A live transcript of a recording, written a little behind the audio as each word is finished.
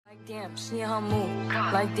damn, she in her mood.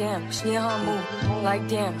 Like damn, she in her mood. Like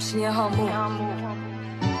damn, she in her mood.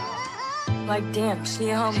 Like damn, she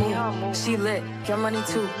in her mood. She lit, get money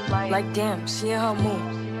too. Like damn, she in her mood.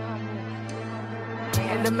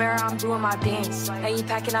 In the mirror, I'm doing my dance. Ain't he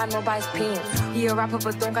packing out nobody's pants. He a rapper,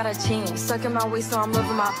 but don't got a chance. Sucking my waist, so I'm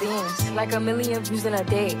loving my bands. Like 1 million views in a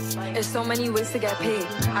day. There's so many ways to get paid.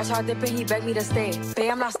 I tried dipping, he begged me to stay.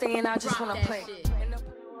 Babe, I'm not staying, I just wanna play.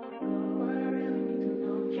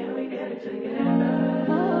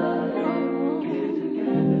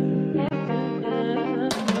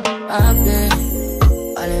 I've been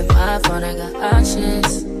all in my phone, I got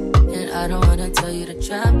options. And I don't wanna tell you to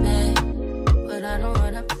drop it, but I don't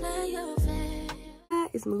wanna play your face.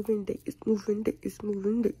 It's moving day, it's moving day, it's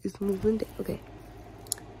moving day, it's moving day. Okay.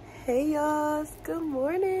 Hey y'all, good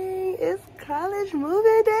morning. It's college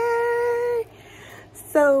moving day.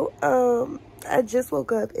 So, I just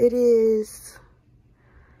woke up. It is,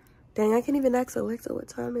 dang, I can't even ask Alexa what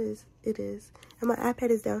time it is. And my iPad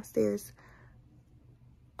is downstairs.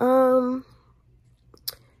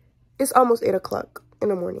 It's almost 8 o'clock in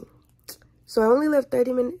the morning. So I only live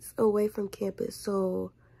 30 minutes away from campus,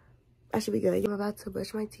 so I should be good. I'm about to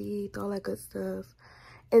brush my teeth, all that good stuff.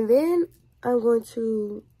 And then I'm going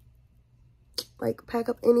to like pack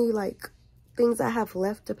up any like things I have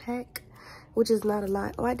left to pack, which is not a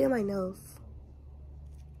lot. Oh, I did my nails.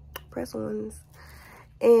 Press ons.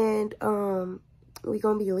 And we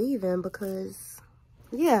gonna be leaving because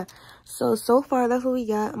yeah. So far that's what we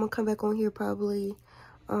got. I'm gonna come back on here probably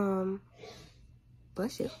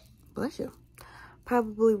bless you.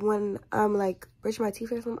 Probably when I'm like brushing my teeth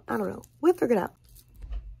or something. I don't know. We'll figure it out.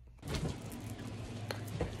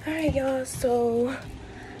 Alright y'all, so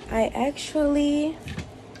I actually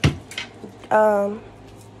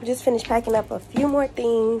just finished packing up a few more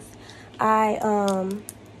things. Oh,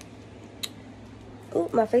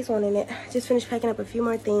 my face went in it. Just finished packing up a few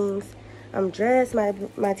more things. I'm dressed,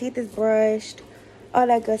 my teeth is brushed, all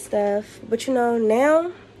that good stuff. But you know,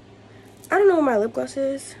 now I don't know where my lip gloss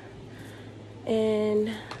is. And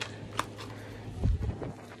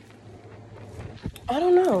I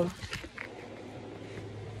don't know.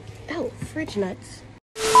 Oh, fridge nuts.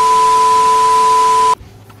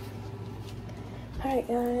 Alright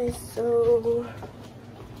guys, so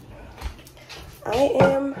I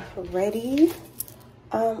am ready.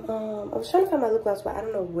 I was trying to find my lip gloss, but I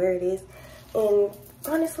don't know where it is. And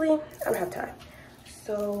honestly, I don't have time.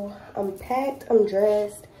 So I'm packed, I'm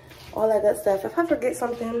dressed, all that good stuff. If I forget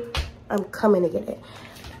something, I'm coming to get it.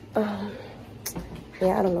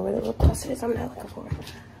 Yeah, I don't know where the lip gloss is. I'm not looking for it.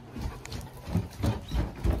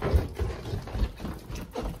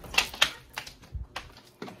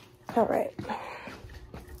 All right.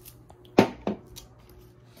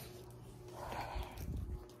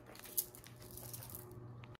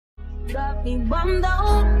 Got me bummed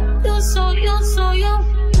out. You so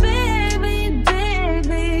baby.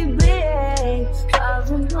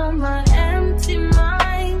 Clouding on my empty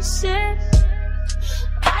mindset.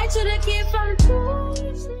 I should keep from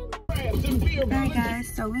Alright guys,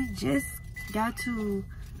 so we just got to,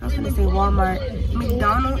 I was gonna say Walmart,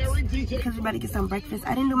 McDonald's, because we're about to get some breakfast.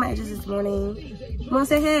 I didn't do my edges this morning. You wanna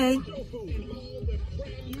say hey?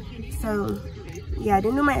 So yeah, I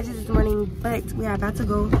didn't do my edges this morning, but we are about to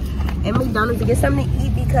go at McDonald's to get something to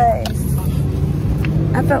eat because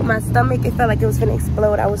I felt my stomach, it felt like it was gonna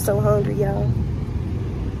explode. I was so hungry, y'all.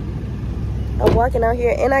 I'm walking out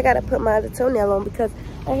here and I gotta put my other toenail on because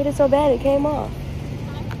I hit it so bad it came off.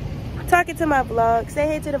 Talking to my vlog. Say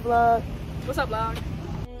hey to the vlog. What's up, vlog?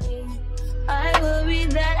 I worry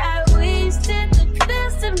that I wasted the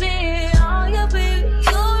best of me. Oh, yeah, baby, you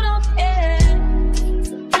don't care.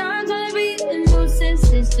 Sometimes I be in no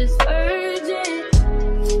sense, it's just urgent.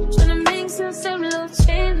 Trying to make some little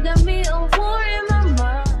change, got me a war in my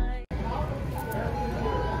mind.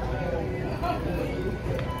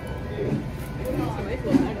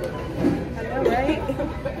 All right.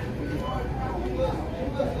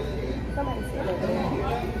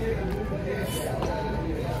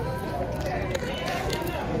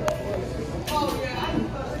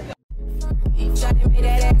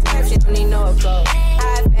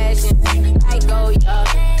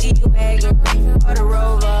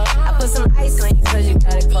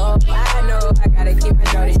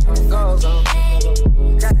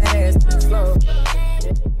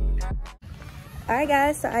 Alright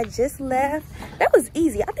guys, so I just left. That was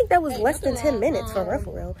easy. I think that was less than 10 minutes for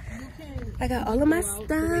real. I got all of my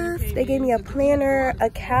stuff. They gave me a planner, a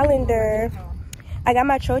calendar. I got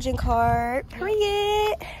my Trojan card,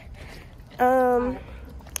 period.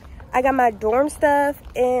 I got my dorm stuff.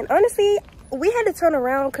 And honestly, we had to turn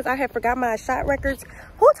around because I had forgot my shot records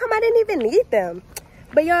Whole time I didn't even need them.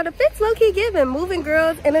 But y'all, the fit's low-key giving. Moving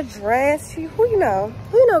girls in a dress. Who you know?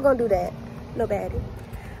 Who you know gonna do that? Nobody.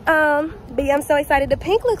 But yeah, I'm so excited. The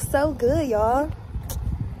pink looks so good, y'all.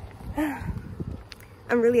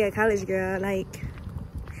 I'm really a college girl. Like,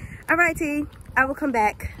 all right, T. I will come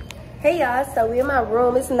back. Hey, y'all. So we in my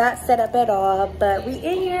room. It's not set up at all, but we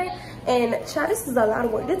in here. And child, this is a lot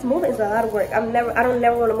of work. This moving is a lot of work. I don't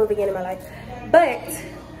never want to move again in my life. But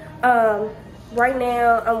right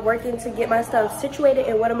now I'm working to get my stuff situated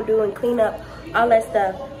and what I'm gonna do and clean up all that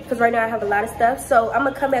stuff. Because right now I have a lot of stuff. So I'm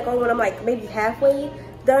gonna come back on when I'm like maybe halfway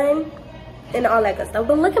done and all that good stuff.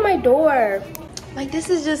 But look at my door. Like, this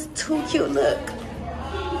is just too cute. Look.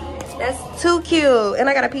 That's too cute. And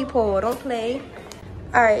I got a peephole. Don't play.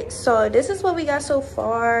 All right, so this is what we got so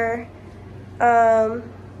far.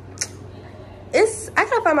 I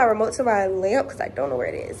gotta find my remote to my lamp because I don't know where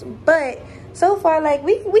it is. But so far, like,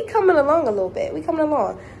 we coming along a little bit. We coming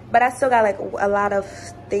along. But I still got like a lot of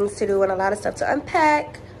things to do and a lot of stuff to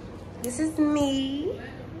unpack. This is me.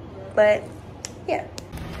 But yeah.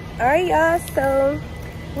 All right, y'all. So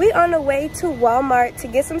we on the way to Walmart to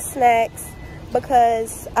get some snacks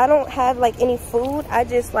because I don't have like any food. I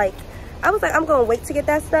was like, I'm gonna wait to get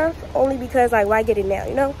that stuff only because like, why get it now,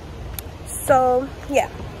 you know? So yeah.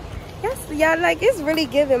 Yes, y'all, like, it's really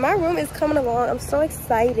giving. My room is coming along. I'm so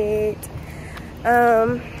excited.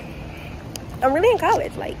 I'm really in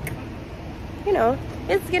college, like, you know,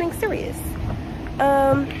 it's getting serious.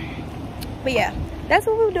 But yeah, that's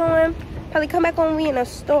what we're doing. Probably come back when we in a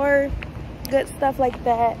store, good stuff like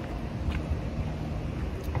that.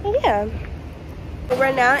 And yeah,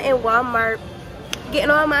 we're now in Walmart getting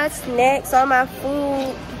all my snacks, all my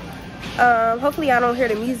food. Hopefully y'all don't hear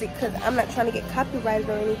the music because I'm not trying to get copyrighted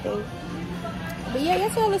or anything. But yeah,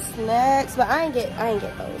 that's all the snacks, but I ain't get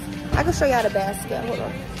those. I can show y'all the basket. Hold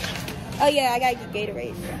on. Oh yeah, I gotta get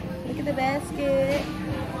Gatorade. Look at the basket.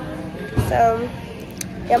 So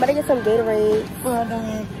yeah, I'm gonna get some Gatorade. Well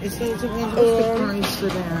done. It says and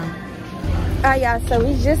sit down. Alright, y'all, so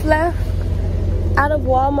we just left out of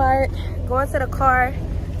Walmart, going to the car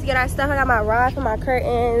to get our stuff. I got my rod for my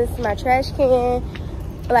curtains, my trash can,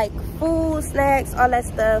 like food, snacks, all that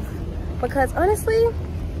stuff. Because honestly,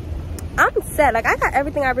 I'm set. Like, I got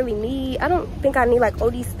everything I really need. I don't think I need like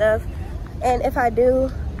OD stuff. And if I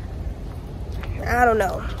do, I don't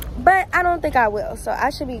know. But I don't think I will. So I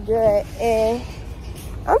should be good. And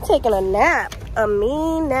I'm taking a nap. A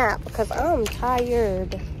mean nap. Because I'm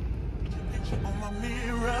tired.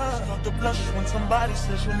 The blush when somebody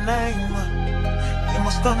says your name. In my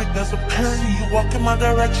stomach there's a pain. You walk in my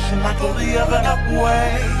direction, I go the other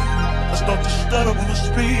way. I start to stutter when I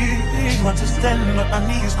speak. Understanding that my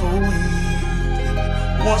knees go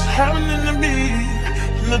weak. What's happening to me?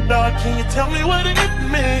 In the dark, can you tell me what it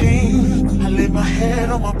means? I lay my head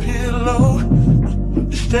on my pillow,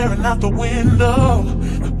 staring out the window,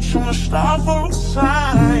 trying to stop for a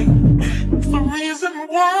sign. It's the reason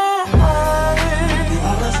why.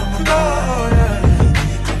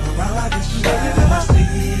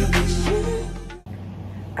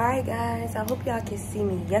 Alright guys, I hope y'all can see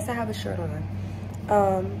me. Yes, I have a shirt on.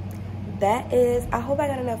 That is, I hope I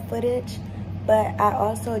got enough footage, but I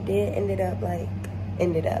also did end up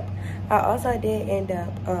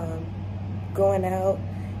going out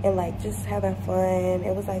and like just having fun.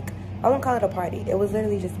 It was like, I wouldn't call it a party. It was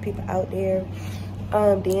literally just people out there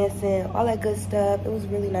dancing, all that good stuff. It was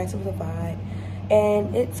really nice. It was a vibe.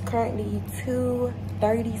 And it's currently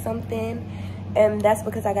 2:30 something, and that's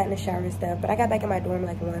because I got in the shower and stuff. But I got back in my dorm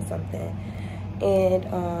like 1 something, and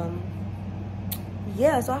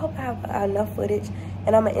yeah. So I hope I have enough footage,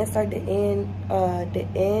 and I'm gonna insert the end.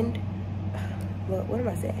 What am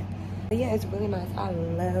I saying? But yeah, it's really nice. I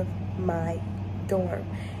love my dorm,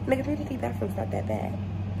 and the community bathroom's not that bad.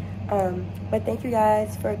 But thank you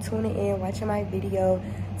guys for tuning in, watching my video.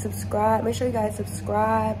 Subscribe. Make sure you guys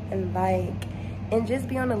subscribe and like. And just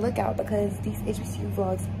be on the lookout because these HBCU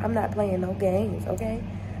vlogs, I'm not playing no games, okay?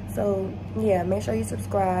 So, yeah, make sure you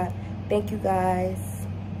subscribe. Thank you, guys.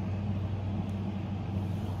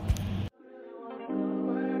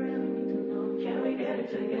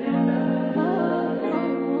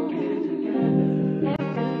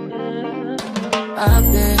 I've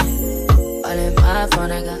been all in my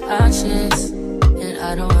phone, I got options. And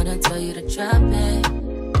I don't wanna tell you to drop it,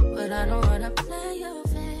 but I don't wanna play.